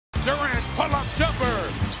Durant pull-up jumper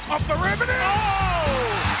off the rim and in. Oh!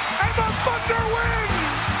 And the Thunder win!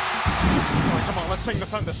 All right, come on, let's sing the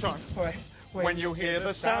Thunder song. When you hear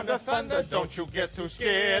the sound of thunder, don't you get too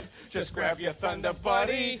scared. Just grab your Thunder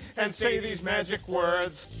buddy and say these magic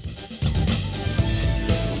words.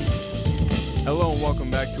 Hello and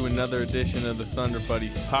welcome back to another edition of the Thunder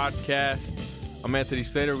Buddies podcast. I'm Anthony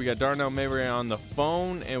Slater. We got Darnell Mayberry on the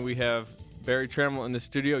phone, and we have Barry Tramel in the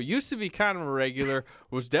studio. Used to be kind of a regular,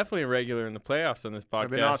 was definitely a regular in the playoffs on this podcast. I've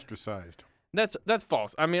been ostracized. That's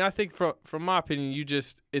false. I mean, I think from my opinion,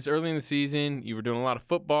 it's early in the season. You were doing a lot of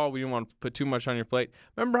football. We didn't want to put too much on your plate.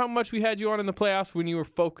 Remember how much we had you on in the playoffs when you were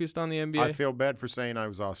focused on the NBA? I feel bad for saying I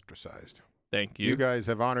was ostracized. Thank you. You guys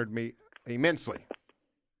have honored me immensely.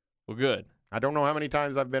 Well, good. I don't know how many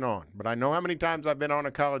times I've been on, but I know how many times I've been on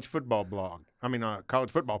a college football blog. I mean, a college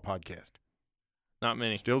football podcast. Not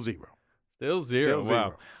many. Still zero. Still zero. Still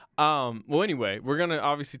zero. Wow. Well, anyway, we're going to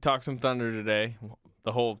obviously talk some Thunder today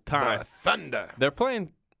the whole time. The Thunder. They're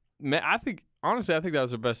playing – I think that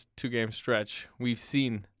was the best two-game stretch we've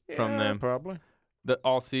seen from them. Probably.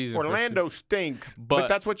 All season. Orlando stinks, but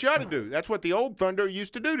that's what you ought to do. That's what the old Thunder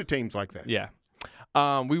used to do to teams like that. Yeah.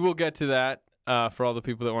 We will get to that for all the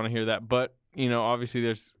people that want to hear that. But, obviously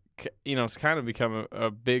there's – it's kind of become a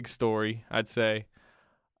big story, I'd say,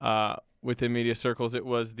 within media circles. It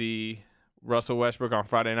was the Russell Westbrook on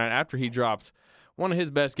Friday night after he drops one of his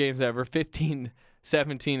best games ever, 15,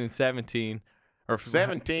 17, and 17. Or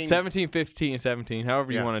 17. 17, 15, and 17,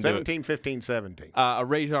 however you want to do it. 17, 15, 17. A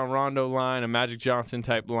Rajon Rondo line, a Magic Johnson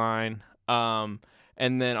type line. And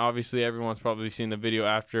then obviously everyone's probably seen the video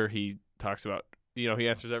after he talks about, he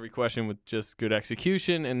answers every question with just good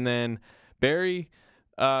execution. And then Barry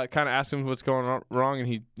kind of asks him what's going wrong, and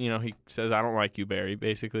he says, "I don't like you, Barry,"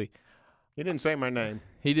 basically. He didn't say my name.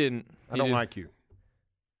 He didn't. I don't like you.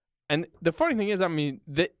 And the funny thing is,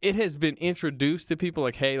 it has been introduced to people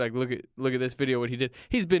like, hey, like look at this video, what he did.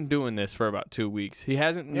 He's been doing this for about 2 weeks. He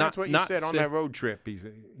hasn't. Yeah, that's what you said on that road trip.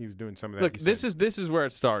 He was doing some of that. Look, this is where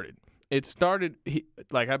it started. It started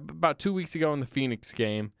about 2 weeks ago in the Phoenix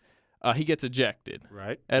game. He gets ejected.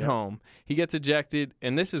 Right. At home, he gets ejected,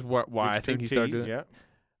 and this is why I think he started doing it.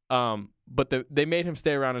 Yeah. But they made him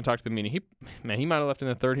stay around and talk to the media. He might have left in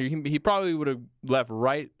the third. He probably would have left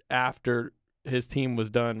right after his team was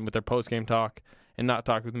done with their post-game talk and not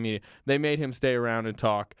talk with the media. They made him stay around and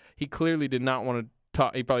talk. He clearly did not want to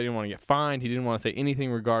talk. He probably didn't want to get fined. He didn't want to say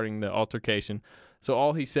anything regarding the altercation. So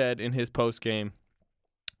all he said in his post-game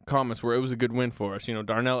comments were, it was a good win for us.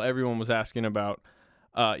 Darnell, everyone was asking about,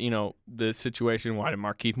 the situation. Why did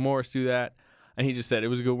Markieff Morris do that? And he just said, it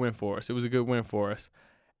was a good win for us. It was a good win for us.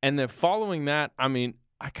 And then following that,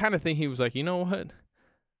 I kind of think he was like, you know what?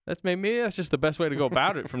 Maybe that's just the best way to go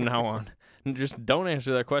about it from now on. And just don't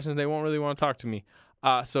answer their questions. They won't really want to talk to me.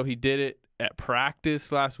 So he did it at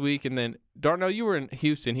practice last week. And then, Darnell, you were in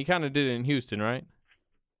Houston. He kind of did it in Houston, right?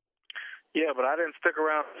 Yeah, but I didn't stick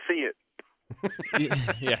around to see it.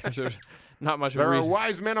 Yeah, because there's not much of a reason. There are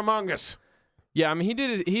wise men among us. Yeah, he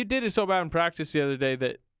did it so bad in practice the other day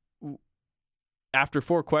that after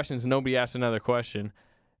 4 questions, nobody asked another question.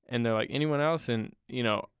 And they're like, anyone else? And,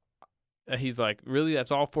 he's like, really?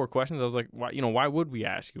 That's all 4 questions? I was like, why would we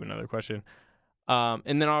ask you another question?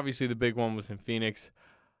 And then obviously the big one was in Phoenix.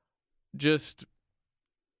 Just,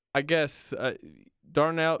 I guess,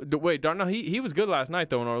 Darnell, he was good last night,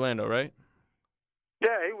 though, in Orlando, right?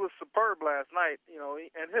 Yeah, he was superb last night,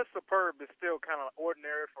 and his superb is still kind of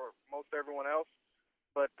ordinary for most everyone else.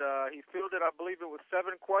 But he fielded, I believe it was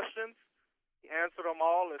 7 questions. He answered them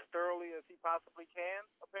all as thoroughly as he possibly can,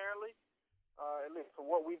 apparently. At least for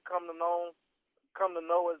what we've come to know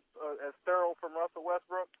as thorough from Russell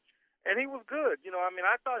Westbrook. And he was good.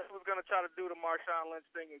 I thought he was going to try to do the Marshawn Lynch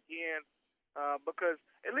thing again because,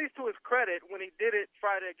 at least to his credit, when he did it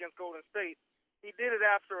Friday against Golden State, he did it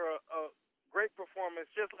after a great performance,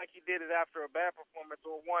 just like he did it after a bad performance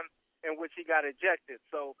or one in which he got ejected.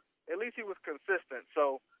 So at least he was consistent.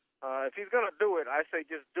 So if he's going to do it, I say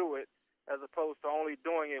just do it, as opposed to only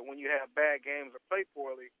doing it when you have bad games or play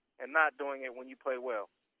poorly and not doing it when you play well.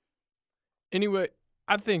 Anyway,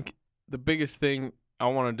 I think the biggest thing I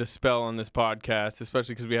want to dispel on this podcast,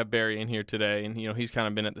 especially because we have Barry in here today, and he's kind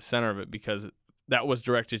of been at the center of it because that was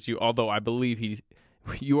directed to you, although I believe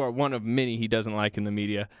you are one of many he doesn't like in the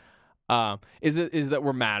media, is that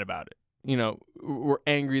we're mad about it. We're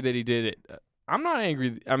angry that he did it. I'm not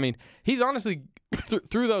angry. He's honestly,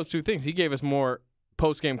 through those 2 things, he gave us more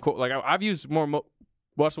post-game quote. Like, I've used more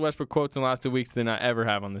Russell Westbrook quotes in the last 2 weeks than I ever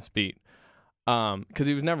have on this beat. Because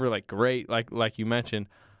he was never, great, like you mentioned.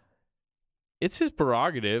 it's his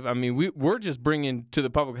prerogative. I mean, we're just bringing to the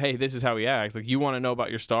public, hey, this is how he acts. Like, you want to know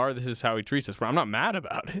about your star? This is how he treats us. I'm not mad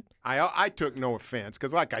about it. I took no offense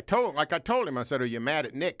because, like I told him, I said, "Are you mad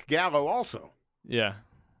at Nick Gallo also?" Yeah.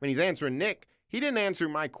 When he's answering Nick, he didn't answer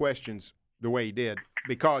my questions the way he did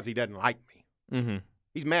because he doesn't like me. Mm-hmm.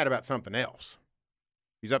 He's mad about something else.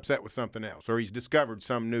 He's upset with something else, or he's discovered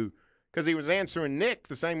some new. Because he was answering Nick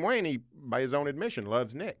the same way, and he, by his own admission,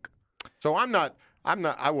 loves Nick. So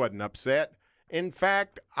I wasn't upset. In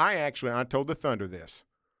fact, I told the Thunder this.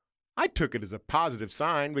 I took it as a positive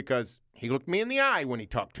sign because he looked me in the eye when he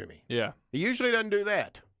talked to me. Yeah. He usually doesn't do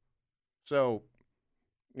that. So,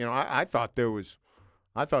 I thought there was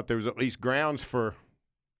at least grounds for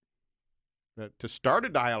to start a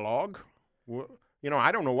dialogue.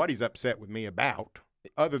 I don't know what he's upset with me about,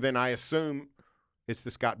 other than I assume it's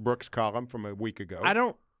the Scott Brooks column from a week ago.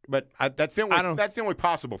 That's the only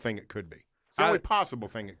possible thing it could be. It's the only possible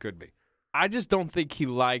thing it could be. I just don't think he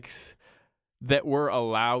likes that we're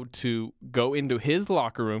allowed to go into his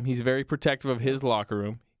locker room. He's very protective of his locker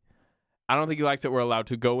room. I don't think he likes that we're allowed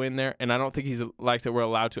to go in there, and I don't think he likes that we're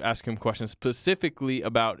allowed to ask him questions specifically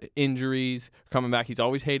about injuries, coming back. He's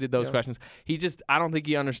always hated those questions. I don't think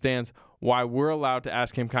he understands why we're allowed to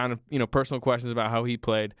ask him kind of, personal questions about how he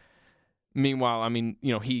played. Meanwhile,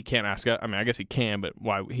 he can't ask us. I guess he can, but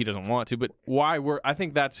why he doesn't want to. But I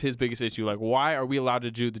think that's his biggest issue. Like, why are we allowed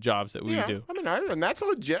to do the jobs that we do? And that's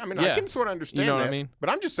legit. I can sort of understand that. What I mean? But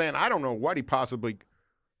I'm just saying, I don't know what he possibly.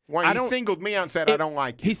 Why he singled me out and said, I don't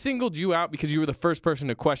like you. He singled you out because you were the first person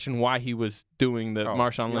to question why he was doing the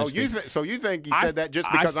Marshawn Lynch thing. So you think he said that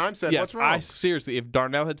just because I'm said what's wrong? Seriously, if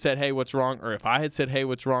Darnell had said, hey, what's wrong, or if I had said, hey,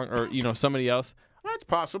 what's wrong, or somebody else. That's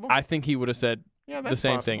possible. I think he would have said the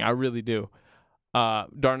same thing. I really do.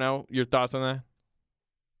 Darnell, your thoughts on that?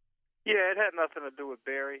 Yeah, it had nothing to do with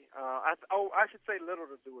Barry. I should say little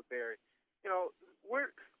to do with Barry.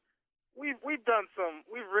 We've written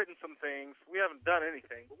some things. We haven't done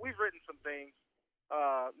anything, but we've written some things,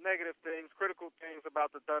 negative things, critical things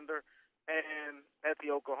about the Thunder and at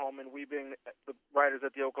the Oklahoman. We being the writers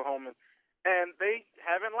at the Oklahoman, and they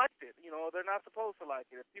haven't liked it. They're not supposed to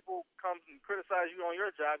like it. If people come and criticize you on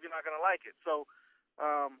your job, you're not going to like it. So,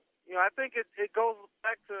 I think it goes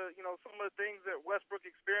back to some of the things that Westbrook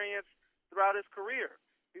experienced throughout his career.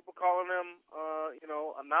 People calling him,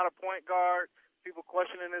 not a point guard. People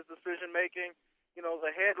questioning his decision-making.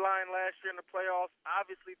 The headline last year in the playoffs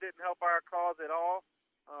obviously didn't help our cause at all,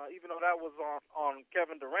 even though that was on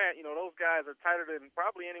Kevin Durant. Those guys are tighter than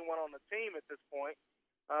probably anyone on the team at this point.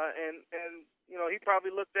 And he probably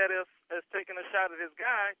looked at us as taking a shot at his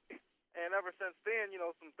guy. And ever since then,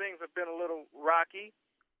 some things have been a little rocky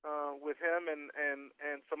with him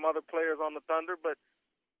and some other players on the Thunder. But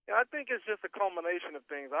I think it's just a culmination of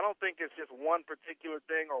things. I don't think it's just one particular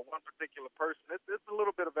thing or one particular person. It's a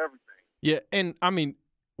little bit of everything. Yeah, and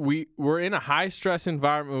we're in a high stress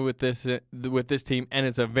environment with this team, and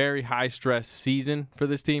it's a very high stress season for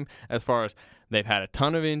this team. As far as they've had a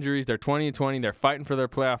ton of injuries, they're 20-20. They're fighting for their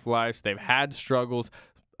playoff lives. They've had struggles,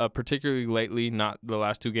 particularly lately, not the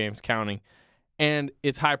last two games counting, and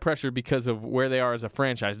it's high pressure because of where they are as a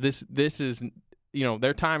franchise. This is.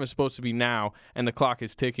 Their time is supposed to be now, and the clock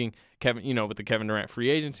is ticking. With the Kevin Durant free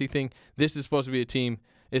agency thing, this is supposed to be a team.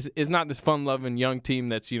 It's not this fun-loving young team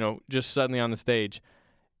that's just suddenly on the stage.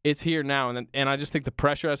 It's here now, and I just think the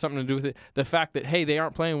pressure has something to do with it. The fact that, hey, they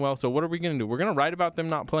aren't playing well, so what are we going to do? We're going to write about them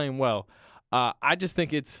not playing well. I just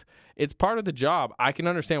think it's part of the job. I can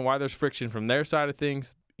understand why there's friction from their side of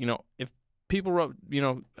things. If people wrote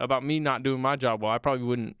about me not doing my job well, I probably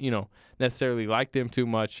wouldn't necessarily like them too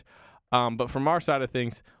much. But from our side of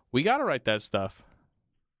things, we got to write that stuff.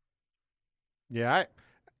 Yeah,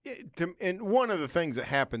 and one of the things that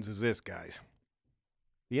happens is this, guys.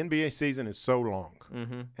 The NBA season is so long,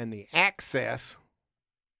 and the access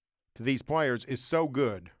to these players is so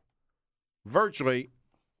good. Virtually,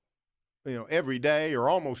 every day or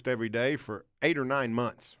almost every day for 8 or 9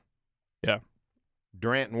 months. Yeah.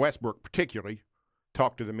 Durant and Westbrook particularly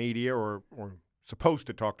talk to the media or supposed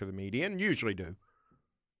to talk to the media, and usually do.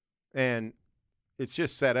 And it's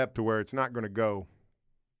just set up to where it's not going to go,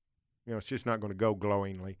 it's just not going to go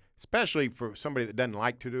glowingly, especially for somebody that doesn't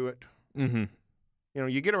like to do it. Mm-hmm.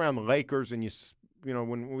 You get around the Lakers and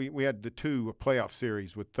when we had the two playoff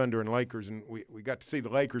series with Thunder and Lakers, and we got to see the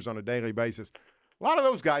Lakers on a daily basis. A lot of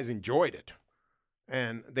those guys enjoyed it,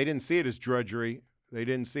 and they didn't see it as drudgery. They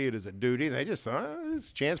didn't see it as a duty. They just thought,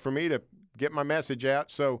 it's a chance for me to get my message out.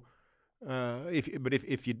 So,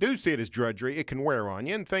 if you do see it as drudgery, it can wear on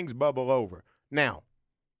you and things bubble over. Now,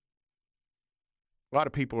 a lot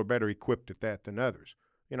of people are better equipped at that than others.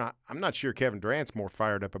 You know, I'm not sure Kevin Durant's more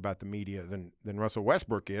fired up about the media than Russell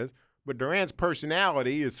Westbrook is, but Durant's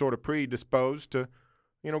personality is sort of predisposed to,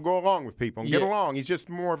 you know, go along with people and get along. He's just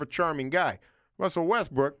more of a charming guy. Russell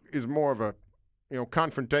Westbrook is more of a, you know,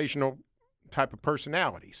 confrontational type of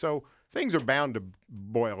personality. So things are bound to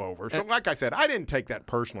boil over. So, like I said, I didn't take that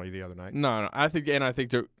personally the other night. No. I think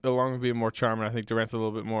along with being more charming, I think Durant's a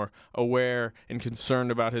little bit more aware and concerned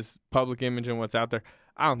about his public image and what's out there.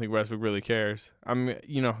 I don't think Westbrook really cares. I mean,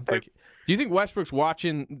 you know, it's like, do you think Westbrook's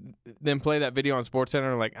watching them play that video on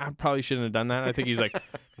SportsCenter? Like, I probably shouldn't have done that. I think he's like,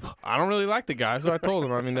 I don't really like the guy, so I told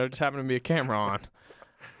him. I mean, there just happened to be a camera on.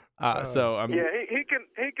 He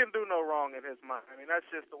can do no wrong in his mind. I mean, that's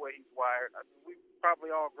just the way he's wired. I mean, we've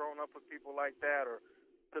probably all grown up with people like that, or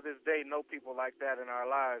to this day know people like that in our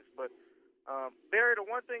lives. But Barry, the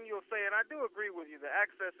one thing you'll say, and I do agree with you, the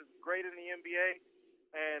access is great in the NBA.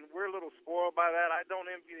 And we're a little spoiled by that. I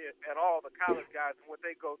don't envy it at all, the college guys and what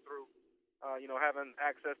they go through, you know, having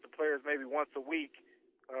access to players maybe once a week,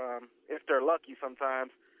 if they're lucky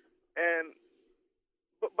sometimes.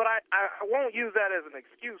 But I won't use that as an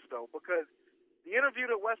excuse, though, because the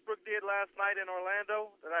interview that Westbrook did last night in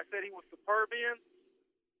Orlando that I said he was superb in.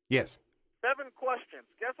 Yes. 7 questions.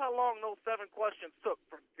 Guess how long those 7 questions took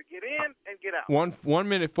to get in and get out? 1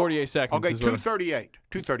 minute, 48 seconds. Okay, 2:38.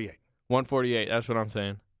 2:38. 1:48. That's what I'm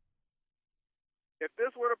saying. If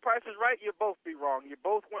this were The Price is Right, you'd both be wrong. You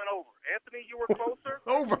both went over. Anthony, you were closer.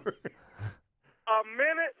 Over. 1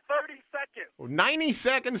 minute, 30 seconds. 90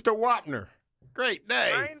 seconds to Wapner. Great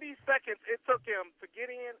day. 90 seconds it took him to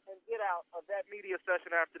get in and get out of that media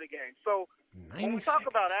session after the game. So when we talk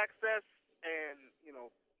about access and, you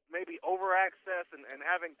know, maybe over-access and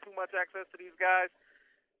having too much access to these guys,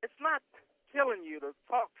 it's not killing you to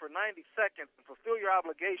talk for 90 seconds and fulfill your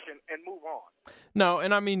obligation and move on. No,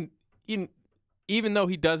 and I mean, even though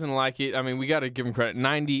he doesn't like it, I mean, we got to give him credit.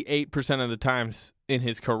 98% of the times in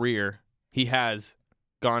his career, he has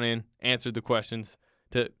gone in, answered the questions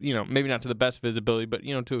to, you know, maybe not to the best visibility, but,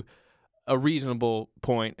 you know, to a reasonable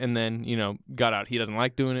point, and then, you know, got out. He doesn't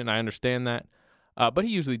like doing it, and I understand that. But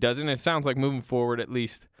he usually does it, and it sounds like moving forward, at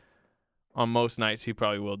least on most nights, he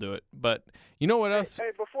probably will do it. But you know what else?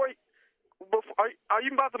 Hey, are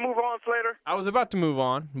you about to move on, Slater? I was about to move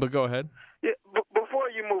on, but go ahead. Yeah, before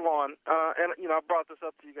you move on, and, you know, I brought this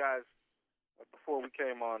up to you guys before we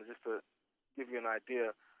came on just to give you an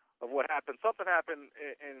idea of what happened. Something happened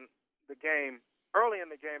in the game, early in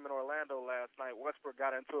the game in Orlando last night. Westbrook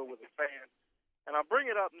got into it with a fan. And I'll bring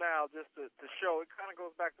it up now just to show. It kind of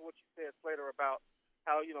goes back to what you said, Slater, about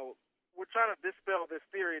how, you know, we're trying to dispel this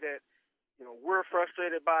theory that, you know, we're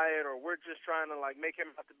frustrated by it, or we're just trying to, like, make him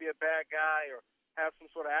have to be a bad guy or have some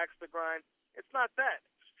sort of axe to grind. It's not that.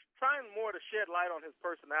 It's trying more to shed light on his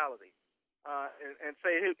personality and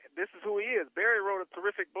say, hey, this is who he is. Barry wrote a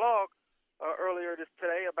terrific blog earlier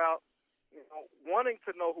today about, you know, wanting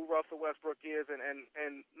to know who Russell Westbrook is, and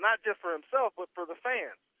not just for himself, but for the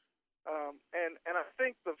fans. And I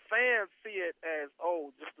think the fans see it as,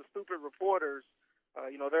 just the stupid reporters,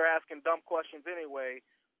 you know, they're asking dumb questions anyway.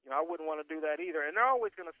 You know, I wouldn't want to do that either. And they're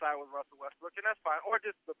always going to side with Russell Westbrook, and that's fine, or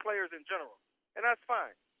just the players in general, and that's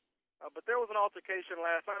fine. But there was an altercation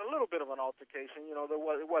last night, a little bit of an altercation. You know, it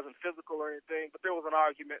wasn't physical or anything, but there was an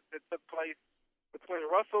argument that took place between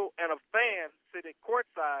Russell and a fan sitting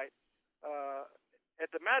courtside at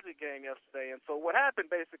the Magic game yesterday. And so what happened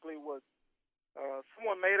basically was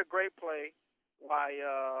someone made a great play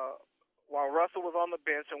while Russell was on the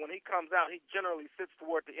bench, and when he comes out, he generally sits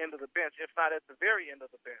toward the end of the bench, if not at the very end of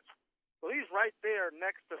the bench. So he's right there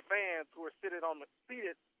next to fans who are seated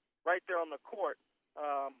right there on the court,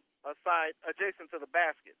 adjacent to the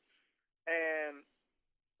basket. And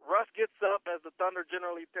Russ gets up, as the Thunder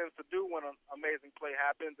generally tends to do when an amazing play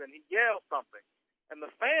happens, and he yells something. And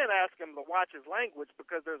the fan asks him to watch his language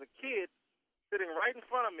because there's a kid sitting right in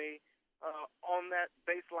front of me on that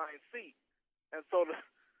baseline seat. And so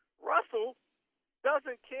Russell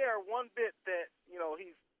doesn't care one bit that, you know,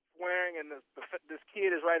 he's swearing and this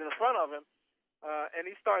kid is right in front of him, and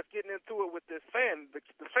he starts getting into it with this fan.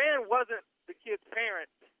 The fan wasn't the kid's parent,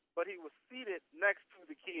 but he was seated next to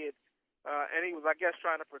the kid, and he was, I guess,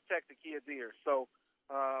 trying to protect the kid's ears. So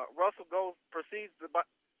Russell proceeds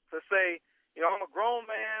to say, you know, I'm a grown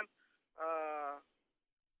man.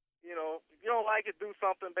 You know, if you don't like it, do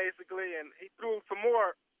something, basically. And he threw some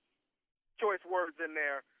more choice words in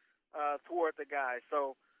there toward the guy.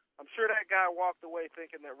 So I'm sure that guy walked away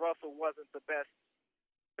thinking that Russell wasn't the best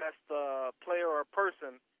player or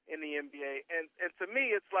person in the NBA. And to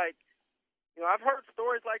me, it's like, you know, I've heard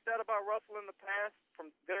stories like that about Russell in the past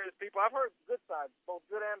from various people. I've heard both sides, both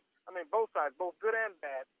good and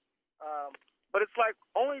bad. But it's like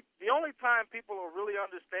the only time people will really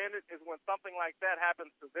understand it is when something like that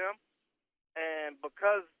happens to them. And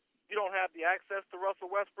because you don't have the access to Russell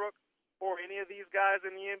Westbrook or any of these guys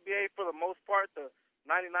in the NBA, for the most part, the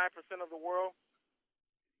 99% of the world,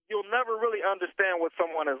 you'll never really understand what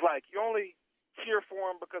someone is like. You only cheer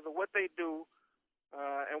for them because of what they do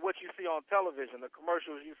and what you see on television, the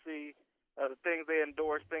commercials you see, the things they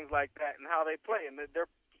endorse, things like that, and how they play. And they're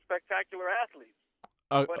spectacular athletes.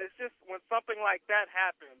 But it's just when something like that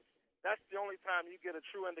happens, that's the only time you get a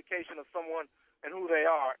true indication of someone and who they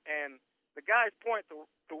are. And the guy's point to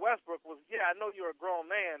Westbrook was, yeah, I know you're a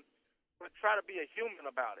grown man, but try to be a human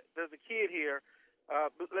about it. There's a kid here.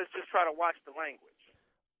 But let's just try to watch the language.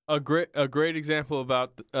 A great example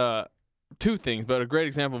about two things, but a great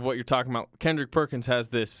example of what you're talking about. Kendrick Perkins has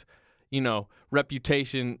this,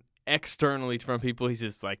 reputation externally from people. He's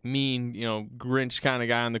this like mean, Grinch kind of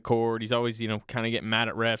guy on the court. He's always, kind of getting mad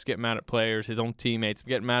at refs, getting mad at players, his own teammates,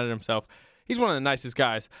 getting mad at himself. He's one of the nicest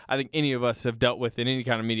guys I think any of us have dealt with in any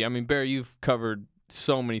kind of media. I mean, Barry, you've covered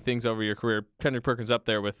so many things over your career. Kendrick Perkins up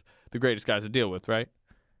there with the greatest guys to deal with, right?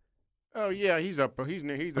 Oh yeah, he's up. He's.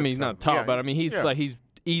 He's not tall, but I mean, he's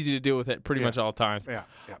easy to deal with at pretty much all times. Yeah.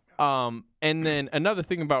 And then another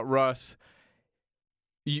thing about Russ,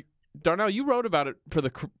 Darnell, you wrote about it for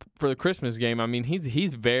the Christmas game. I mean,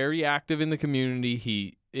 he's very active in the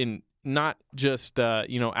community. Not just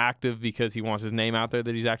active because he wants his name out there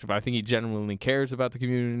that he's active. I think he genuinely cares about the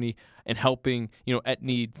community and helping at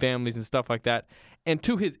need families and stuff like that. And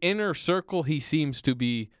to his inner circle, he seems to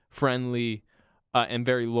be friendly and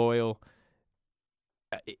very loyal.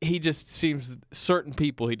 He just seems certain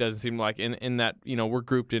people he doesn't seem like in that we're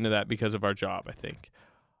grouped into that because of our job, I think.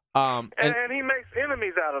 And he makes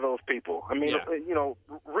enemies out of those people. I mean,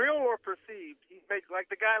 real or perceived, he makes, like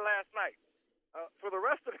the guy last night. For the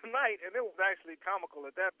rest of the night, and it was actually comical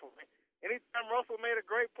at that point, anytime Russell made a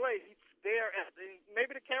great play, he'd stare at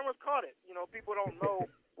maybe the cameras caught it. People don't know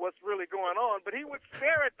what's really going on, but he would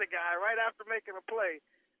stare at the guy right after making a play.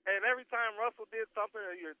 And every time Russell did something,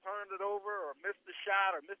 or either turned it over or missed the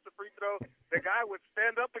shot or missed the free throw, the guy would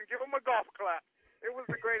stand up and give him a golf clap. It was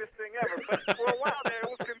the greatest thing ever. But for a while there, it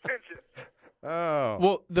was contentious. Oh.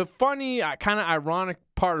 Well, the funny, kind of ironic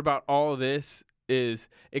part about all of this is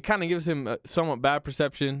it kind of gives him a somewhat bad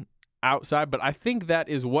perception outside, but I think that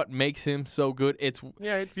is what makes him so good.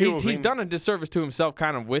 He's done a disservice to himself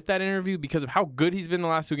kind of with that interview because of how good he's been the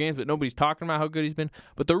last two games, but nobody's talking about how good he's been.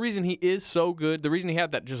 But the reason he is so good, the reason he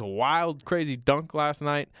had that just wild, crazy dunk last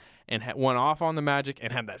night and went off on the Magic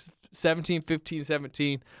and had that 17, 15,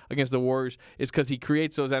 17 against the Warriors is because he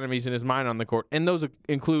creates those enemies in his mind on the court. And those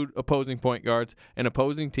include opposing point guards and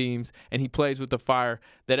opposing teams, and he plays with the fire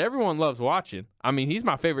that everyone loves watching. I mean, he's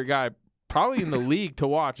my favorite guy probably in the league to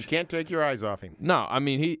watch. You can't take your eyes off him. No, I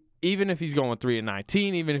mean, even if he's going 3 and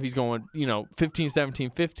 19, even if he's going, 15,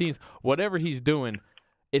 17, 15s, whatever he's doing,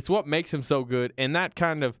 it's what makes him so good. And that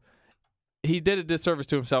he did a disservice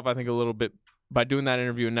to himself, I think, a little bit by doing that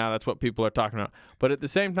interview, and now that's what people are talking about. But at the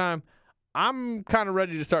same time, I'm kind of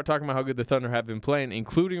ready to start talking about how good the Thunder have been playing,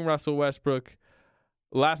 including Russell Westbrook.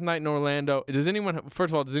 Last night in Orlando, does anyone have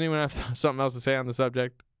something else to say on the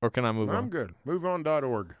subject, or can I move on? I'm good.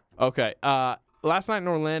 MoveOn.org. Okay. Last night in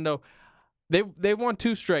Orlando, they've won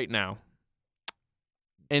 2 straight now.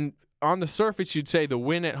 And on the surface, you'd say the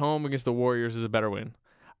win at home against the Warriors is a better win.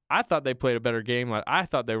 I thought they played a better game. I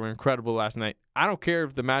thought they were incredible last night. I don't care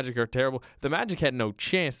if the Magic are terrible. The Magic had no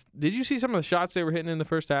chance. Did you see some of the shots they were hitting in the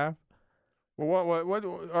first half? Well, what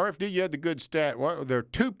RFD, you had the good stat. They're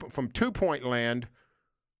from 2-point land.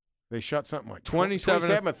 They shot something like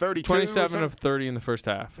 27 of 32. 27 of 30 in the first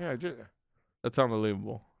half. Yeah, that's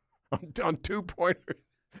unbelievable. On 2-pointers.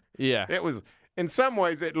 Yeah, it was. In some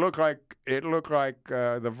ways, it looked like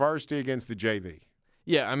the varsity against the JV.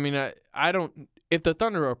 Yeah, I mean, I don't. If the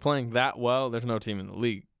Thunder are playing that well, there's no team in the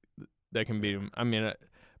league that can beat them. I mean,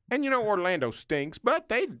 and Orlando stinks, but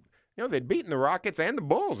they'd beaten the Rockets and the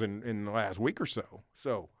Bulls in the last week or so.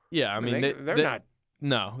 So yeah, I mean, they're not.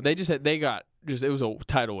 No, it was a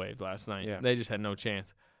tidal wave last night. Yeah. They just had no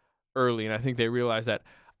chance early, and I think they realized that.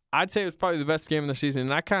 I'd say it was probably the best game of the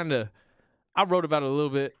season, and I wrote about it a little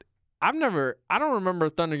bit. I don't remember a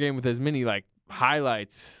Thunder game with as many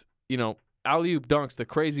highlights. Alley-oop dunks, the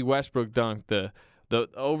crazy Westbrook dunk, the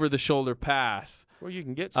over the shoulder pass. Well, you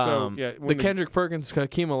can get the Kendrick Perkins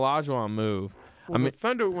Hakeem Olajuwon move. Well, the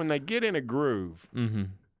Thunder, when they get in a groove,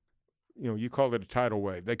 you call it a tidal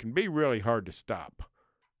wave. They can be really hard to stop,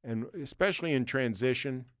 and especially in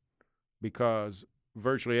transition, because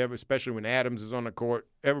especially when Adams is on the court,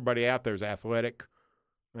 everybody out there is athletic,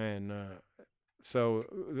 and so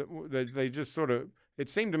they just sort of. It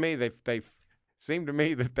seemed to me they seemed to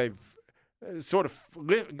me that they've sort of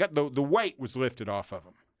got the weight was lifted off of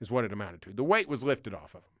them, is what it amounted to. The weight was lifted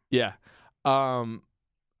off of them. Yeah.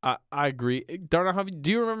 I agree. Darnell, do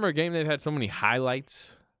you remember a game they've had so many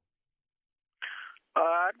highlights?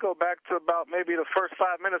 I'd go back to about maybe the first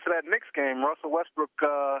 5 minutes of that Knicks game. Russell Westbrook,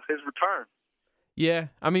 his return. Yeah,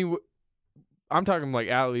 I mean, I'm talking like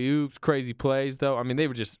alley-oops, crazy plays, though. I mean,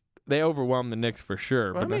 they overwhelmed the Knicks for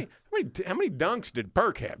sure. Well, how many dunks did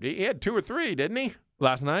Perk have? He had 2 or 3, didn't he?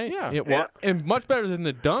 Last night? Yeah. Well, and much better than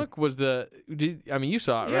the dunk was you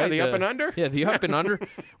saw it, yeah, right? The up and under? Yeah, the up and under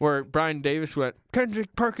where Brian Davis went,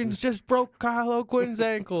 Kendrick Perkins just broke Kyle O'Quinn's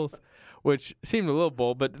ankles, which seemed a little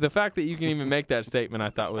bold, but the fact that you can even make that statement I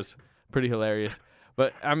thought was pretty hilarious.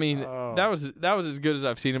 But, I mean, that was as good as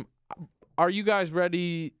I've seen him. Are you guys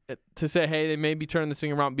ready to say, hey, they may be turning this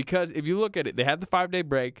thing around? Because if you look at it, they had the 5-day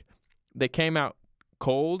break. They came out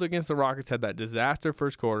cold against the Rockets, had that disaster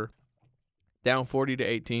first quarter, down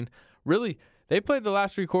 40-18. Really, they played the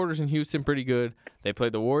last 3 quarters in Houston pretty good. They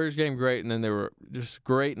played the Warriors game great, and then they were just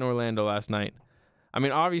great in Orlando last night. I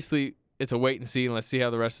mean, obviously, it's a wait and see, and let's see how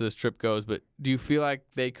the rest of this trip goes. But do you feel like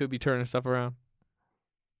they could be turning stuff around?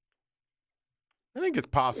 I think it's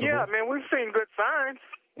possible. Yeah, I mean, we've seen good signs.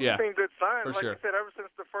 We've seen good signs. For like sure. you said, ever since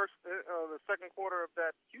the second quarter of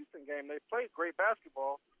that Houston game, they played great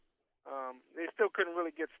basketball. They still couldn't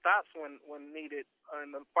really get stops when needed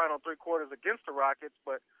in the final 3 quarters against the Rockets.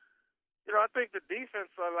 But, I think the defense,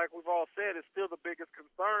 like we've all said, is still the biggest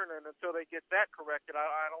concern. And until they get that corrected,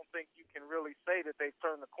 I don't think you can really say that they've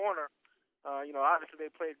turned the corner. Obviously they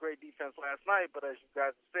played great defense last night, but as you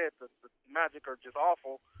guys have said, the Magic are just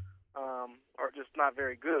awful, or just not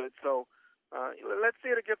very good. So let's see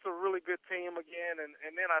it against a really good team again,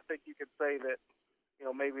 and then I think you could say that,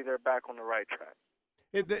 maybe they're back on the right track.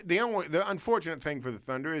 The unfortunate thing for the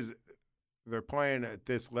Thunder is they're playing at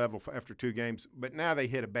this level after 2 games, but now they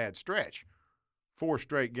hit a bad stretch. 4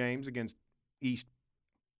 straight games against East,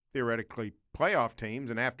 theoretically, playoff teams,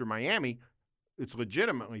 and after Miami, it's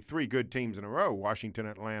legitimately 3 good teams in a row, Washington,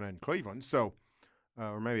 Atlanta, and Cleveland. So,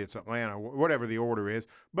 or maybe it's Atlanta, whatever the order is.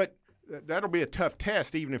 But that'll be a tough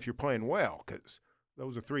test even if you're playing well, because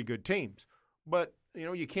those are 3 good teams. But,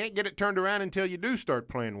 you can't get it turned around until you do start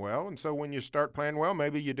playing well. And so when you start playing well,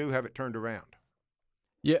 maybe you do have it turned around.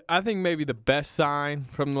 Yeah, I think maybe the best sign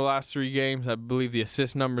from the last 3 games, I believe the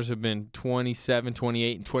assist numbers have been 27,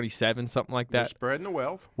 28, and 27, something like that. They're spreading the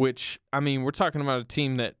wealth. Which, I mean, we're talking about a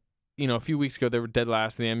team that, a few weeks ago they were dead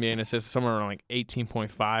last in the NBA in assists, somewhere around like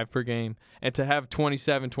 18.5 per game. And to have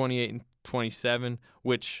 27, 28, and 27,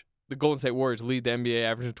 which the Golden State Warriors lead the NBA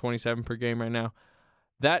averaging 27 per game right now,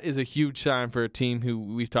 that is a huge sign for a team who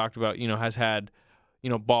we've talked about, has had,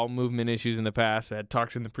 ball movement issues in the past. Had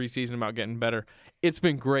talked in the preseason about getting better. It's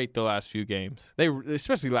been great the last few games.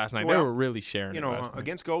 Especially last night, they were really sharing it last night.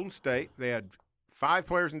 Against Golden State, they had 5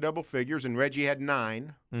 players in double figures, and Reggie had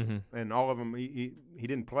 9. Mm-hmm. And all of them, he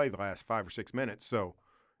didn't play the last 5 or 6 minutes, so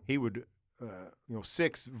he would,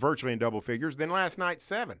 6 virtually in double figures. Then last night,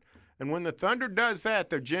 7. And when the Thunder does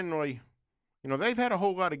that, they're generally, they've had a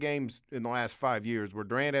whole lot of games in the last 5 years where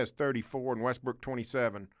Durant has 34 and Westbrook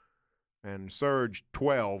 27 and Serge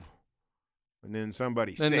 12, and then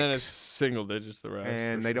somebody 6. And then it's single digits the rest.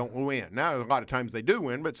 And they don't win. Now, a lot of times they do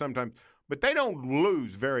win, but they don't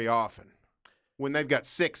lose very often when they've got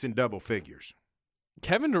 6 in double figures.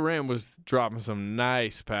 Kevin Durant was dropping some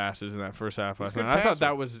nice passes in that first half last night. I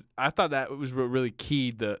thought that was what really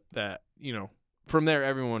keyed that from there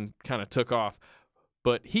everyone kind of took off.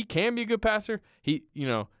 But he can be a good passer.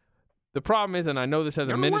 The problem is, and I know this has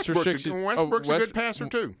a minutes restriction. Westbrook's a good passer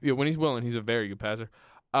too. Yeah, when he's willing, he's a very good passer.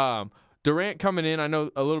 Durant coming in, I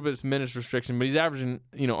know a little bit of minutes restriction, but he's averaging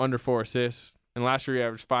under 4 assists, and last year he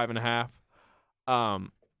averaged 5.5.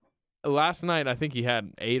 Last night I think he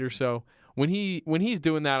had 8 or so. When he's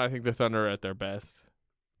doing that, I think the Thunder are at their best.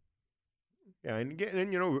 Yeah, and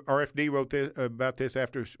RFD wrote about this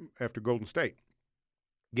after Golden State.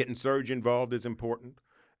 Getting Serge involved is important.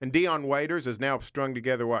 And Dion Waiters has now strung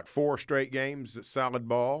together, 4 straight games of solid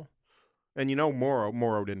ball. And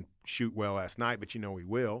Morrow didn't shoot well last night, but he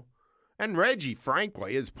will. And Reggie,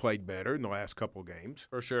 frankly, has played better in the last couple of games.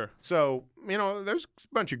 For sure. So, there's a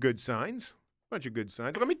bunch of good signs. Let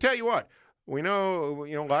me tell you what. We know,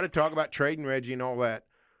 a lot of talk about trading Reggie and all that.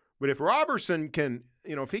 But if Robertson can,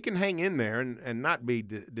 if he can hang in there and not be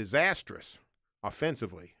disastrous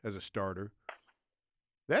offensively as a starter,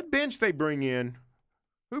 that bench they bring in,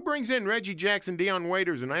 who brings in Reggie Jackson, Dion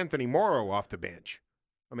Waiters, and Anthony Morrow off the bench?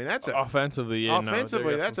 I mean, that's offensively.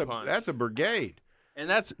 That's a brigade. And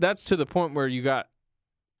that's to the point where you got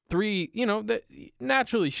three,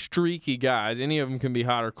 naturally streaky guys. Any of them can be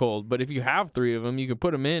hot or cold. But if you have three of them, you can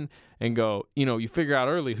put them in and go, you figure out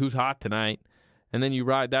early who's hot tonight, and then you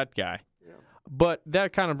ride that guy. Yeah. But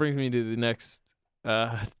that kind of brings me to the next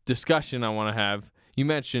discussion I want to have. You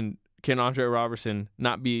mentioned, can Andre Robertson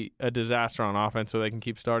not be a disaster on offense so they can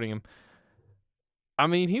keep starting him? I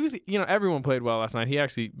mean, he was, everyone played well last night. He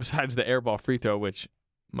actually, besides the airball free throw, which,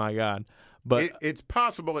 my God. But it's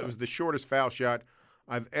possible it was the shortest foul shot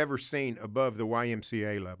I've ever seen above the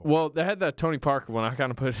YMCA level. Well, they had that Tony Parker one. I kind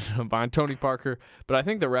of put it behind Tony Parker, but I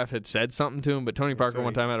think the ref had said something to him. But Tony Parker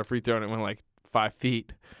one time had a free throw and it went like 5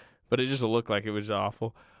 feet, but it just looked like it was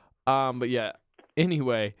awful. But yeah,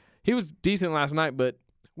 anyway, he was decent last night. But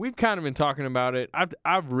we've kind of been talking about it.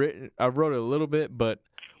 I've wrote it a little bit, but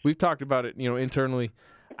we've talked about it, internally.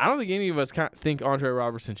 I don't think any of us think Andre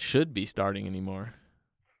Robertson should be starting anymore.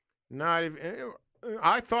 Not even.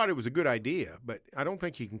 I thought it was a good idea, but I don't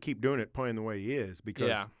think he can keep doing it playing the way he is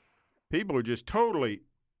because people are just totally,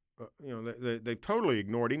 they totally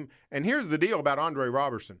ignored him. And here's the deal about Andre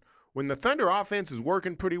Robertson. When the Thunder offense is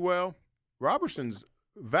working pretty well, Robertson's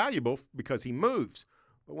valuable because he moves.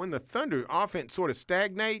 But when the Thunder offense sort of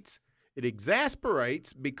stagnates, it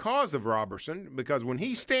exasperates because of Robertson, because when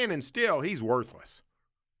he's standing still, he's worthless.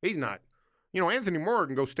 He's not. Anthony Moore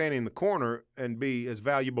can go stand in the corner and be as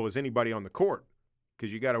valuable as anybody on the court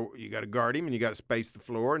because you got to guard him and you got to space the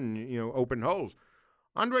floor and open holes.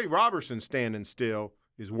 Andre Robertson standing still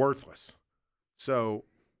is worthless. So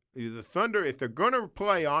the Thunder, if they're going to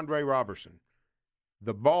play Andre Robertson,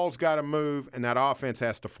 the ball's got to move and that offense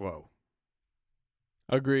has to flow.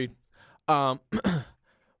 Agreed.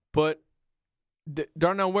 But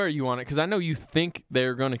Darnell, where are you on it? Because I know you think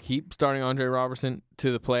they're going to keep starting Andre Robertson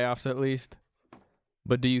to the playoffs at least.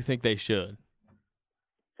 But do you think they should?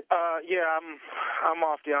 Yeah, I'm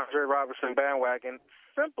off the Andre Robertson bandwagon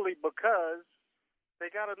simply because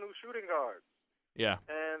they got a new shooting guard. Yeah.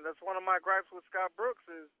 And that's one of my gripes with Scott Brooks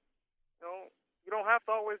is, you don't have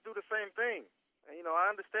to always do the same thing. And, I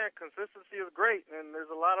understand consistency is great, and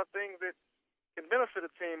there's a lot of things that can benefit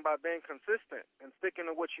a team by being consistent and sticking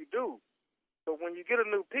to what you do. But when you get a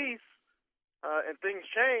new piece and things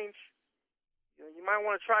change, you might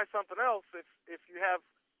want to try something else if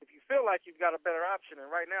you feel like you've got a better option. And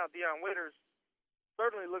right now, Dion Waiters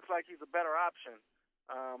certainly looks like he's a better option.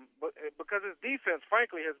 But because his defense,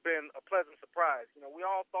 frankly, has been a pleasant surprise. We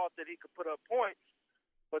all thought that he could put up points,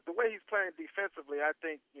 but the way he's playing defensively, I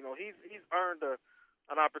think he's earned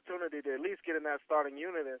an opportunity to at least get in that starting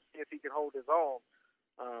unit and see if he can hold his own.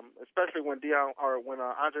 Especially when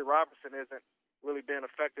Andre Robertson isn't really being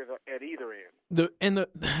effective at either end.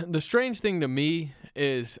 The strange thing to me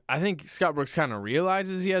is I think Scott Brooks kind of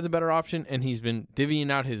realizes he has a better option, and he's been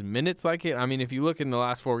divvying out his minutes like it. I mean, if you look in the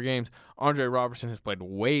last 4 games, Andre Robertson has played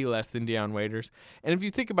way less than Dion Waiters. And if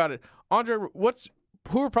you think about it,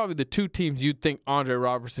 who are probably the 2 teams you'd think Andre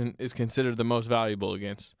Robertson is considered the most valuable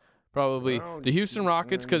against? Probably the Houston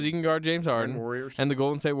Rockets because he can guard James Harden, and the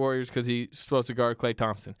Golden State Warriors because he's supposed to guard Klay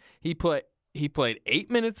Thompson. He played 8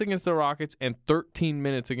 minutes against the Rockets and 13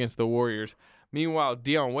 minutes against the Warriors. Meanwhile,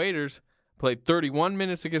 Dion Waiters played 31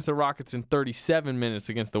 minutes against the Rockets and 37 minutes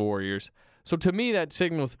against the Warriors. So to me, that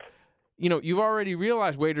signals, you've already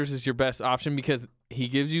realized Waiters is your best option because he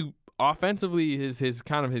gives you offensively his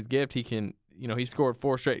kind of his gift. He can, he scored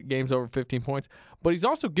 4 straight games over 15 points, but he's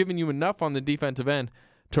also given you enough on the defensive end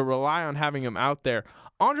to rely on having him out there.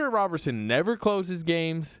 Andre Robertson never closes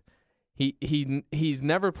games. He's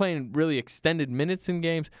never playing really extended minutes in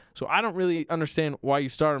games, so I don't really understand why you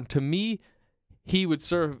start him. To me, he would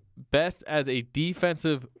serve best as a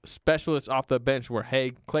defensive specialist off the bench where,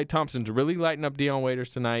 hey, Klay Thompson's really lighting up Dion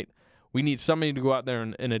Waiters tonight. We need somebody to go out there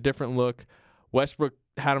in a different look. Westbrook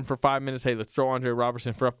had him for 5 minutes. Hey, let's throw Andre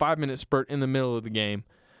Robertson for a 5-minute spurt in the middle of the game.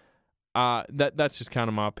 That's just kind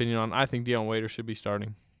of my opinion on. I think Dion Waiters should be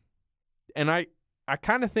starting, and I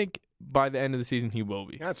kind of think by the end of the season he will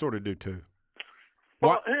be. I sort of do too.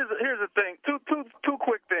 Well, here's the thing. Two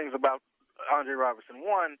quick things about Andre Robertson.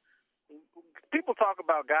 One, people talk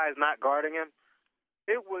about guys not guarding him.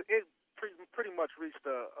 It pretty much reached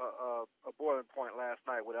a boiling point last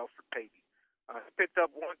night with Elfrid Payton. He picked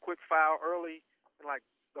up one quick foul early in like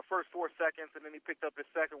the first 4 seconds, and then he picked up his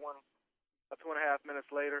second one 2.5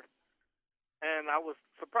 minutes later. And I was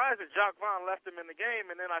surprised that Jacques Vaughn left him in the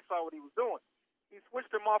game, and then I saw what he was doing. He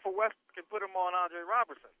switched him off of Westbrook and put him on Andre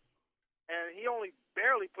Robertson. And he only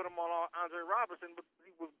barely put him on Andre Robertson, but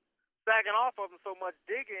he was sagging off of him so much,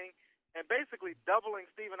 digging, and basically doubling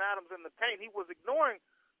Steven Adams in the paint. He was ignoring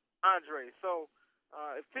Andre. So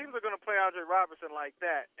if teams are going to play Andre Robertson like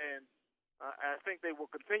that and I think they will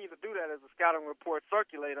continue to do that as the scouting reports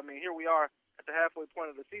circulate. I mean, here we are at the halfway point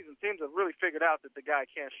of the season. Teams have really figured out that the guy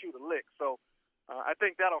can't shoot a lick. So I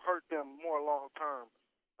think that'll hurt them more long term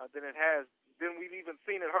than it has. Than we've even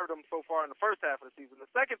seen it hurt them so far in the first half of the season. The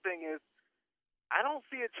second thing is, I don't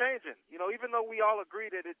see it changing. You know, even though we all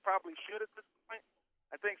agree that it probably should at this point,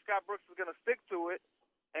 I think Scott Brooks is going to stick to it,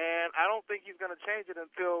 and I don't think he's going to change it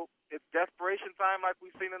until it's desperation time like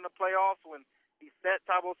we've seen in the playoffs when he set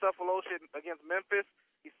Thabo Sefolosha against Memphis.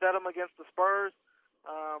 He set him against the Spurs,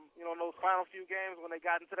 you know, in those final few games when they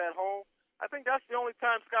got into that hole. I think that's the only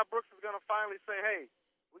time Scott Brooks is going to finally say, hey,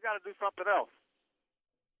 we got to do something else.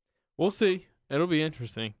 We'll see. It'll be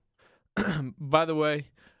interesting. By the way,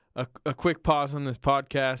 a quick pause on this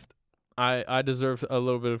podcast. I deserve a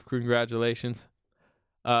little bit of congratulations.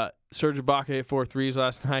 Serge Ibaka hit 4 threes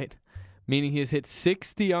last night, meaning he has hit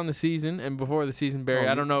 60 on the season. And before the season, Barry,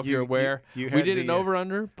 I don't know if you're aware. We did an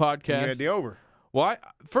over-under podcast. You had the over. Well,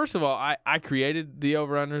 first of all, I created the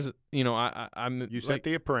over-unders. You know, You set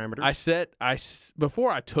the parameters.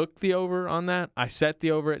 Before I took the over on that, I set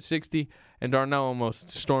the over at 60. And Darnell almost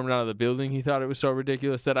stormed out of the building. He thought it was so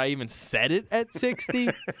ridiculous that I even set it at 60.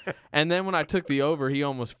 And then when I took the over, he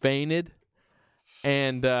almost fainted.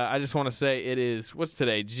 And I just want to say it is, what's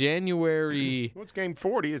today? January. What's game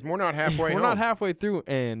 40? We're not halfway We're home. not halfway through.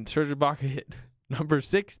 And Serge Ibaka hit number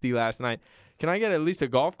 60 last night. Can I get at least a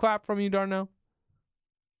golf clap from you, Darnell?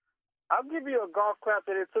 I'll give you a golf clap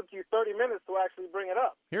that it took you 30 minutes to actually bring it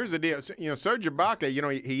up. Here's the deal. You know, Serge Ibaka, you know,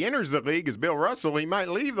 he enters the league as Bill Russell. He might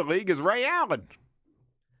leave the league as Ray Allen.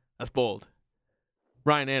 That's bold.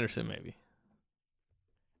 Ryan Anderson, maybe.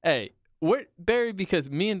 Hey, Barry, because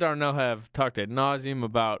me and Darnell have talked ad nauseum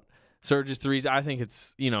about Serge's threes. I think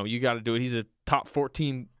it's, you know, you got to do it. He's a top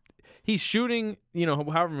 14. He's shooting, you know,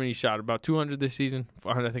 however many he shot, about 200 this season.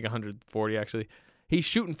 I think 140, actually. He's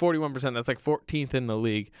shooting 41%. That's like 14th in the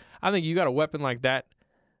league. I think you got a weapon like that.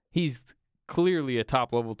 He's clearly a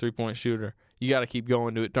top-level three-point shooter. You got to keep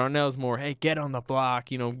going to it. Darnell's more, hey, get on the block,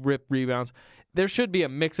 you know, rip rebounds. There should be a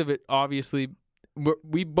mix of it, obviously.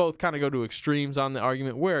 We both kind of go to extremes on the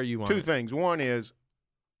argument. Where are you on Two things. One is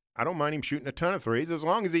I don't mind him shooting a ton of threes as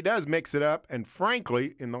long as he does mix it up. And,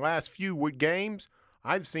 frankly, in the last few games,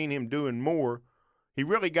 I've seen him doing more. He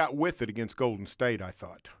really got with it against Golden State, I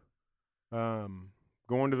thought.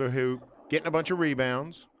 Going to the hoop, getting a bunch of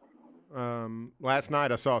rebounds. Last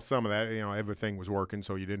night I saw some of that. You know, everything was working,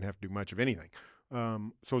 so you didn't have to do much of anything.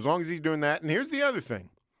 So as long as he's doing that. And here's the other thing.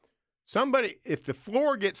 If the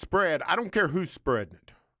floor gets spread, I don't care who's spreading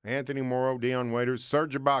it. Anthony Morrow, Dion Waiters,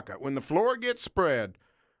 Serge Ibaka. When the floor gets spread,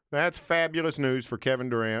 that's fabulous news for Kevin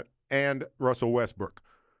Durant and Russell Westbrook.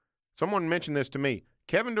 Someone mentioned this to me.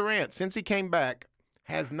 Kevin Durant, since he came back,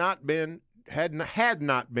 had not been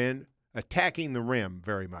attacking the rim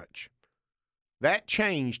very much. That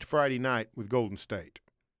changed Friday night with Golden State.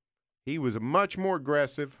 He was much more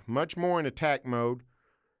aggressive, much more in attack mode,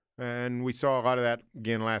 and we saw a lot of that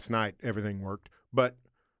again last night. Everything worked. But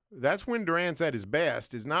that's when Durant's at his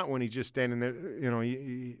best, is not when he's just standing there. You know,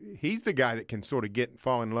 he's the guy that can sort of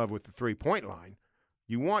fall in love with the three-point line.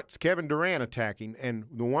 You want Kevin Durant attacking, and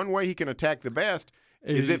the one way he can attack the best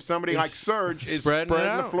is if somebody like Serge is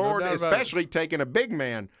spreading the floor, especially taking a big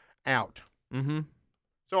man out. Mm-hmm.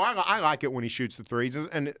 So I like it when he shoots the threes,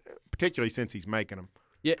 and particularly since he's making them.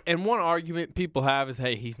 Yeah, and one argument people have is,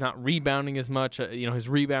 hey, he's not rebounding as much. You know, his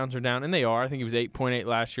rebounds are down, and they are. I think he was 8.8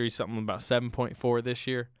 last year. He's something about 7.4 this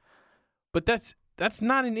year. But that's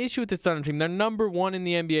not an issue with this Thunder team. They're number one in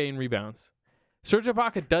the NBA in rebounds. Serge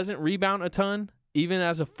Ibaka doesn't rebound a ton, even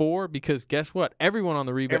as a 4, because guess what? Everyone on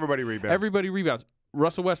the rebound. Everybody rebounds.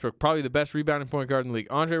 Russell Westbrook, probably the best rebounding point guard in the league.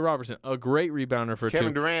 Andre Robertson, a great rebounder for Kevin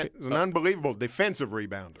 2. Durant is an unbelievable defensive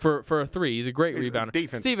rebounder. For a 3, he's a great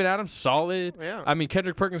rebounder. Steven Adams, solid. Yeah. I mean,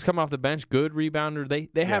 Kendrick Perkins come off the bench, good rebounder.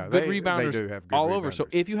 They have good rebounders they do have good all rebounders. over. So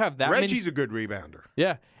if you have that Reggie's a good rebounder.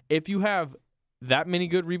 Yeah. If you have that many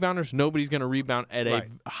good rebounders, nobody's going to rebound at a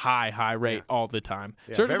high rate all the time.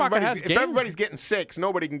 Yeah. Serge Ibaka has if everybody's getting 6,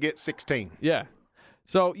 nobody can get 16. Yeah.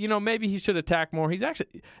 So, you know, maybe he should attack more. He's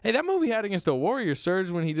actually – hey, that move he had against the Warriors,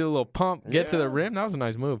 Serge, when he did a little pump, get to the rim, that was a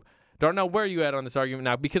nice move. Darnell, where are you at on this argument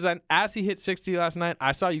now? Because as he hit 60 last night,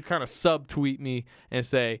 I saw you kind of subtweet me and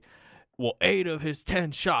say, well, 8 of his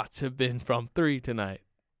 10 shots have been from 3 tonight.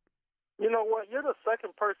 You know what? You're the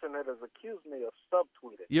second person that has accused me of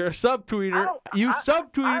subtweeting. You're a subtweeter. You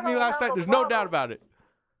subtweeted me last night. There's no doubt about it.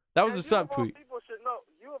 That was a subtweet.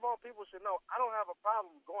 You of all people should know, I don't have a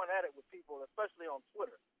problem going at it with people, especially on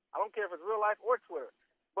Twitter. I don't care if it's real life or Twitter.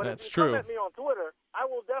 But That's if you true. come at me on Twitter, I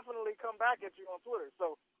will definitely come back at you on Twitter.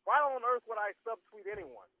 So why on earth would I subtweet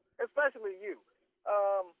anyone, especially you?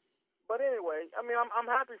 But anyway, I mean,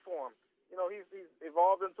 I'm happy for him. You know, he's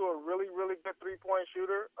evolved into a really, really good three-point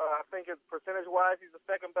shooter. I think percentage-wise, he's the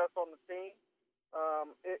second best on the team.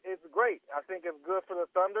 It's great. I think it's good for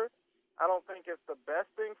the Thunder. I don't think it's the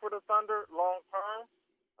best thing for the Thunder long-term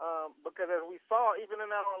because as we saw, even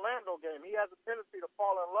in that Orlando game, he has a tendency to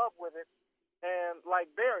fall in love with it. And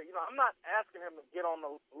like Barry, you know, I'm not asking him to get on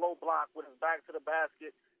the low block with his back to the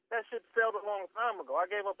basket. That shit failed a long time ago.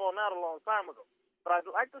 I gave up on that a long time ago. But I'd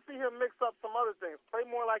like to see him mix up some other things, play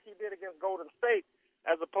more like he did against Golden State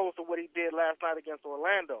as opposed to what he did last night against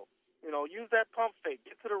Orlando. You know, use that pump fake,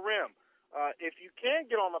 get to the rim. If you can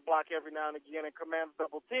get on the block every now and again and command a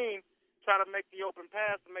double team, try to make the open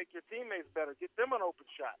pass to make your teammates better, get them an open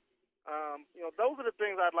shot. You know, those are the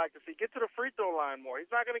things I'd like to see. Get to the free throw line more.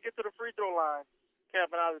 He's not going to get to the free throw line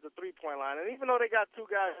camping out at the three-point line. And even though they got two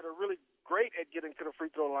guys that are really great at getting to the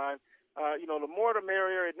free throw line, you know, the more the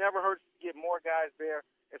merrier. It never hurts to get more guys there,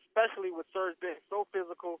 especially with Serge being so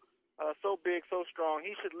physical, so big, so strong.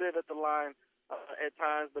 He should live at the line at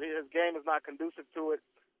times, but his game is not conducive to it.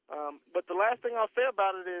 But the last thing I'll say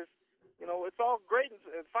about it is, you know, it's all great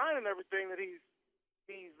and fine and everything that he's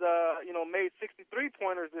you know, made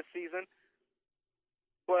 63-pointers this season,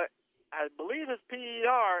 but I believe his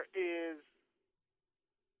PER is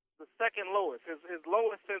the second lowest, his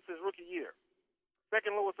lowest since his rookie year.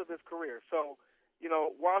 Second lowest of his career. So, you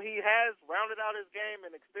know, while he has rounded out his game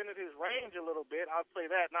and extended his range a little bit, I'll say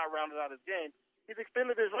that, not rounded out his game. He's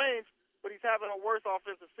extended his range, but he's having a worse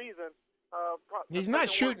offensive season. He's not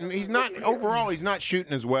shooting. He's not overall. He's not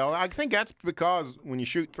shooting as well. I think that's because when you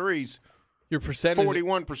shoot threes, your percentage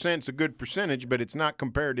 41% is a good percentage, but it's not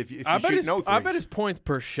compared if you shoot no threes. I bet his points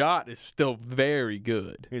per shot is still very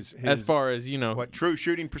good. As far as, you know, what, true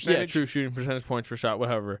shooting percentage? Yeah, true shooting percentage, points per shot,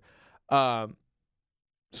 whatever.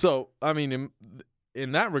 So, I mean,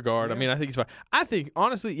 in that regard, yeah. I mean, I think he's fine. I think,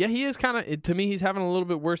 honestly, yeah, he is kind of, to me, he's having a little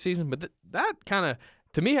bit worse season, but that kind of,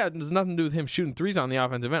 to me, has nothing to do with him shooting threes on the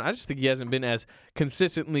offensive end. I just think he hasn't been as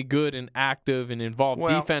consistently good and active and involved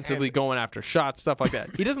defensively, going after shots, stuff like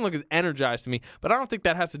that. He doesn't look as energized to me, but I don't think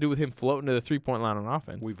that has to do with him floating to the three-point line on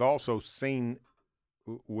offense. We've also seen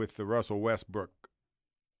with the Russell Westbrook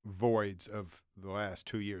voids of the last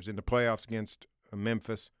 2 years in the playoffs against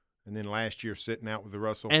Memphis, and then last year sitting out with the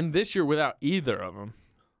Russell. And this year without either of them.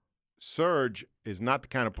 Serge is not the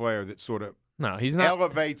kind of player that sort of he's not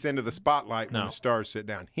elevates into the spotlight when the stars sit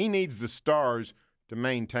down. He needs the stars to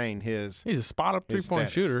maintain his He's a spot-up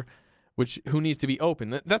three-point shooter, who needs to be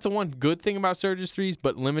open. That's the one good thing about Serge's threes,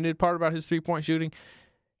 but limited part about his three-point shooting.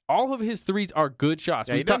 All of his threes are good shots.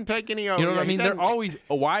 Yeah, he doesn't take any. You know what I mean? They're always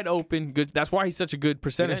wide open. Good. That's why he's such a good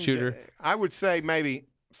percentage shooter. I would say maybe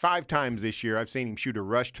 5 times this year I've seen him shoot a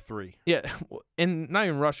rushed three. Yeah, and not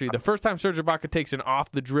even rushed three. The first time Serge Ibaka takes an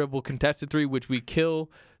off-the-dribble contested three, which we kill.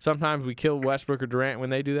 Sometimes we kill Westbrook or Durant when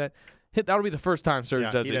they do that. That'll be the first time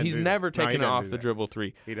Serge does it. He's never taken an off-the-dribble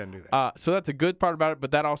three. He doesn't do that. So that's a good part about it,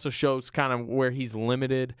 but that also shows kind of where he's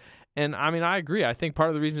limited. And, I mean, I agree. I think part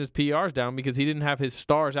of the reason his PR is down because he didn't have his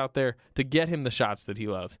stars out there to get him the shots that he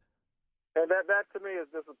loves. And that to me is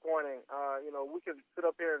disappointing. You know, we can sit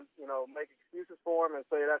up here and, you know, make excuses for him and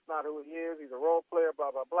say that's not who he is. He's a role player,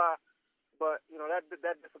 blah, blah, blah. But, you know, that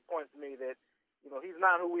disappoints me that, you know, he's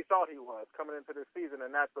not who we thought he was coming into this season,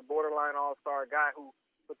 and that's a borderline all-star guy who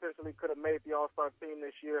potentially could have made the all-star team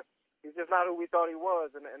this year. He's just not who we thought he was,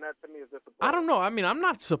 and that to me is disappointing. I don't know. I mean, I'm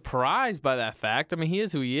not surprised by that fact. I mean, he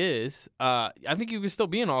is who he is. I think you can still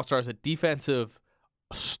be an all-star as a defensive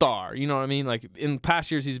star. You know what I mean? Like, in past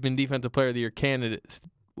years, he's been Defensive Player of the Year candidate,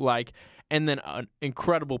 and then an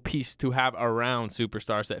incredible piece to have around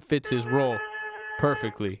superstars that fits his role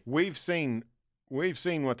perfectly. We've seen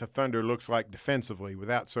what the Thunder looks like defensively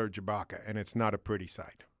without Serge Ibaka, and it's not a pretty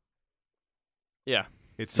sight. Yeah.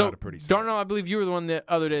 It's not a pretty sight. Darnell, I believe you were the one the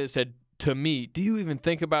other day that said to me, do you even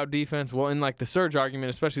think about defense? Well, in like the Serge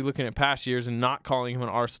argument, especially looking at past years and not calling him an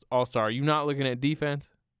all-star, are you not looking at defense?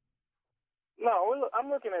 No,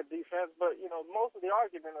 I'm looking at defense, but, you know, most of the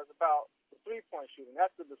argument is about the three-point shooting.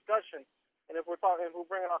 That's the discussion. And if we're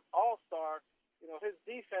bringing up all-star, you know, his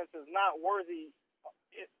defense is not worthy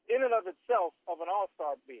in and of itself of an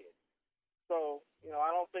all-star bid. So, you know,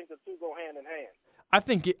 I don't think the two go hand in hand. I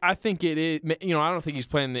think it is. You know, I don't think he's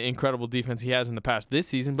playing the incredible defense he has in the past this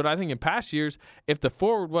season, but I think in past years, if the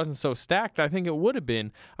forward wasn't so stacked, I think it would have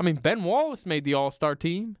been. I mean, Ben Wallace made the all-star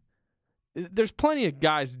team. There's plenty of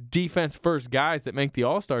guys, defense-first guys, that make the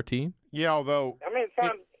all-star team. Yeah, although I mean,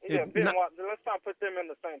 let's not put them in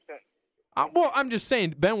the same sentence. Well, I'm just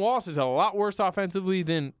saying Ben Wallace is a lot worse offensively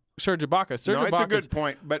than Serge Ibaka. It's a good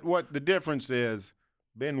point, but what the difference is,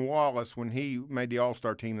 Ben Wallace, when he made the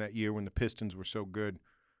all-star team that year when the Pistons were so good,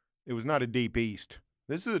 It was not a deep East.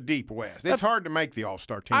 This is a deep West. It's hard to make the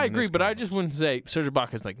All-Star team. I agree, but I just wouldn't say Serge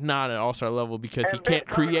Ibaka is not an All-Star level because he can't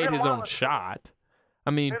create his own shot.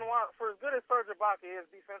 I mean, for as good as Serge Ibaka is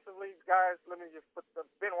defensively, guys, let me just put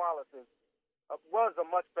Ben Wallace was a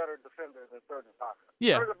much better defender than Serge Ibaka.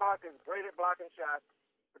 Yeah. Serge Ibaka is great at blocking shots,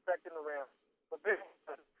 protecting the rim, but Ben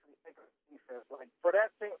defense. Like for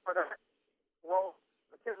that role,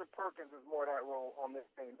 Kendrick Perkins is more that role on this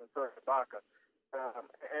team than Serge Ibaka.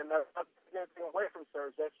 And that's not anything away from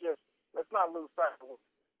Serge. That's just, let's not lose sight of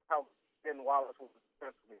how Ben Wallace was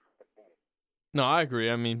defensively for the team. No, I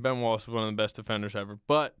agree. I mean, Ben Wallace is one of the best defenders ever,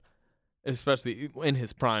 but especially in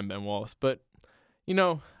his prime, Ben Wallace. But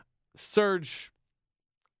Serge,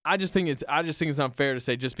 I just think it's unfair to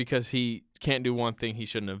say just because he can't do one thing, he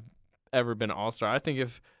shouldn't have ever been an All-Star. I think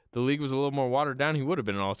if the league was a little more watered down, he would have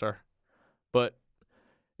been an All-Star. But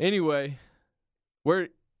anyway,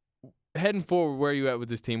 heading forward, where are you at with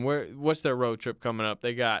this team? What's their road trip coming up?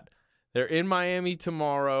 They're in Miami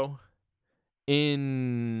tomorrow,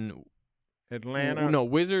 in Atlanta. No,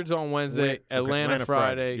 Wizards on Wednesday, Atlanta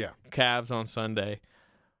Friday, yeah. Cavs on Sunday.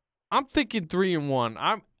 I'm thinking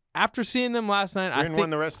 3-1. After seeing them last night, 3-1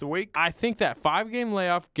 the rest of the week. I think that 5-game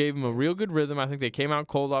layoff gave them a real good rhythm. I think they came out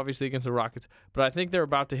cold, obviously, against the Rockets, but I think they're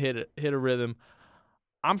about to hit a rhythm.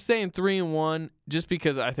 I'm saying 3-1 just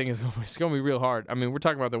because I think it's going to be real hard. I mean, we're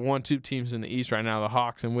talking about the 1-2 teams in the East right now, the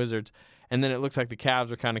Hawks and Wizards, and then it looks like the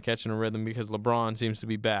Cavs are kind of catching a rhythm because LeBron seems to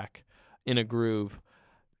be back in a groove.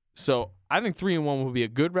 So I think 3-1 will be a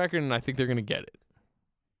good record, and I think they're going to get it.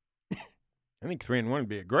 I think 3-1 would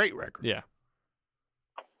be a great record. Yeah.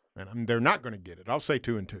 And they're not going to get it. I'll say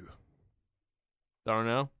 2-2.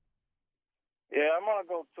 Darnell? Yeah, I'm going to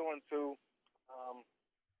go 2-2.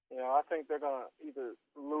 I think they're going to either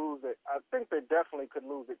lose it. I think they definitely could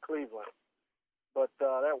lose at Cleveland. But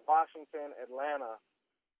that Washington, Atlanta,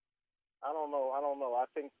 I don't know. I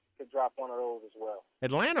think could drop one of those as well.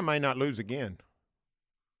 Atlanta might not lose again.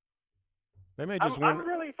 They may just win. I'm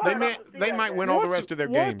really they might win all the rest of their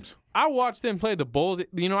games. I watched them play the Bulls. I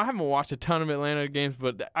haven't watched a ton of Atlanta games,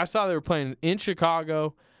 but I saw they were playing in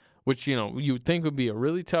Chicago, which you would think would be a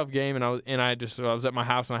really tough game. And I was at my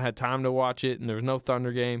house and I had time to watch it, and there was no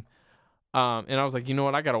Thunder game. And I was like, you know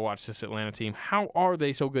what? I got to watch this Atlanta team. How are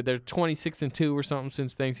they so good? They're 26-2 or something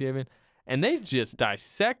since Thanksgiving, and they just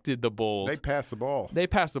dissected the Bulls. They pass the ball. They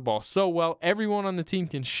pass the ball so well. Everyone on the team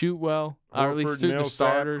can shoot well, or at least through the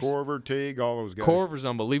starters. Korver, Teague, all those guys. Korver's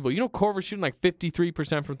unbelievable. Korver's shooting like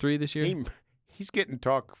 53% from three this year. He's getting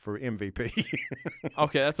talk for MVP.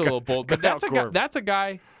 Okay, that's a little bold, but that's a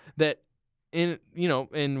guy that. And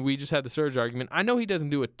we just had the Serge argument. I know he doesn't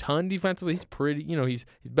do a ton defensively. He's pretty, he's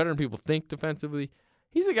better than people think defensively.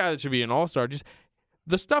 He's a guy that should be an all-star. Just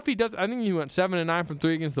the stuff he does, I think he went 7-9 from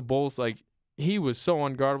three against the Bulls. Like, he was so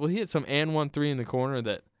unguardable. He had some 1-3 in the corner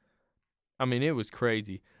that, it was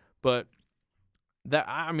crazy. But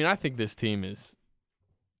I think this team is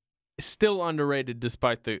still underrated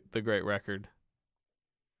despite the great record.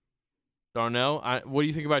 Darnell, what do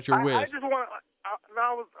you think about your Wiz? I just want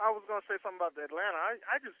I was going to say something about the Atlanta.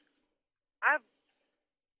 I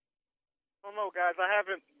don't know, guys. I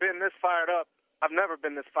haven't been this fired up. I've never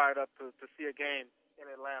been this fired up to see a game in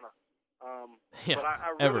Atlanta. But I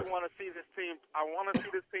really want to see this team. I want to see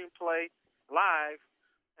this team play live,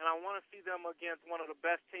 and I want to see them against one of the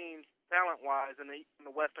best teams talent-wise in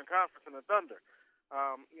the Western Conference, in the Thunder.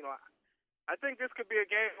 I think this could be a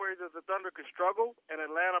game where the Thunder could struggle, and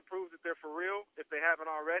Atlanta proves that they're for real if they haven't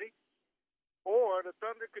already. Or the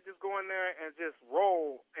Thunder could just go in there and just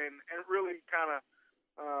roll and really kind of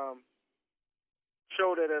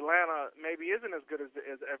show that Atlanta maybe isn't as good as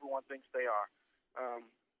everyone thinks they are.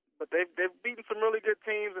 But they've beaten some really good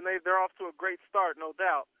teams, and they're off to a great start, no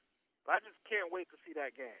doubt. But I just can't wait to see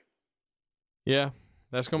that game. Yeah,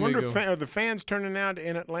 that's going to be good. Are the fans turning out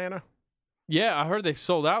in Atlanta? Yeah, I heard they've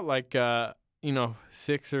sold out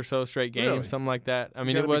 6 or so straight games, really? Something like that.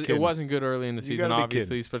 It wasn't good early in the season,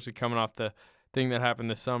 obviously, especially coming off the thing that happened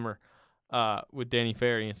this summer with Danny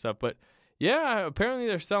Ferry and stuff. But yeah, apparently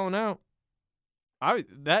they're selling out.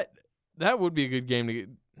 That would be a good game to get.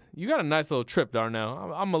 You got a nice little trip,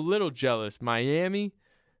 Darnell. I'm a little jealous. Miami,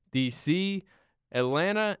 D.C.,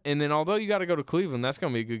 Atlanta, and then although you got to go to Cleveland, that's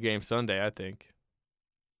going to be a good game Sunday, I think.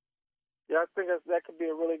 Yeah, I think that could be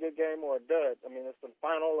a really good game or a dud. It's the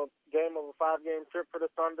final game of a 5-game trip for the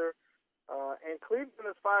Thunder. And Cleveland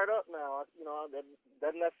is fired up now. That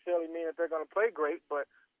doesn't necessarily mean that they're going to play great, but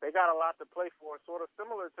they got a lot to play for, sort of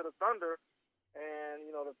similar to the Thunder.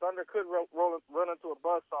 And, the Thunder could run into a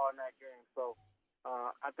buzzsaw in that game. So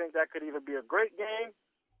I think that could either be a great game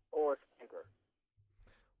or a stinker.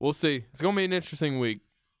 We'll see. It's going to be an interesting week.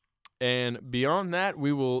 And beyond that,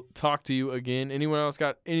 we will talk to you again. Anyone else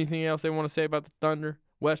got anything else they want to say about the Thunder?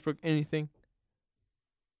 Westbrook, anything?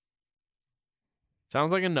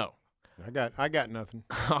 Sounds like a no. I got nothing.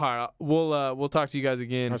 All right, we'll talk to you guys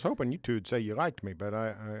again. I was hoping you two would say you liked me, but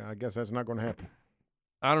I guess that's not going to happen.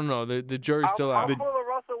 I don't know. The jury's still out. I'll pull a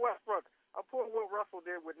Russell Westbrook. I'll pull what Russell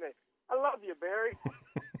did with Nick. I love you, Barry.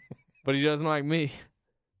 But he doesn't like me.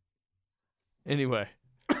 Anyway,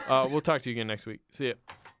 we'll talk to you again next week. See ya.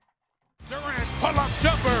 Durant pull-up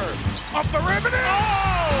jumper off the rim and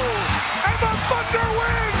and the Thunder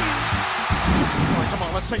win! All right, come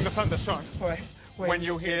on, let's sing the Thunder song. When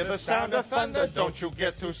you hear the sound of thunder, don't you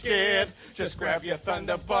get too scared. Just grab your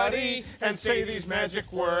Thunder buddy and say these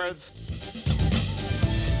magic words.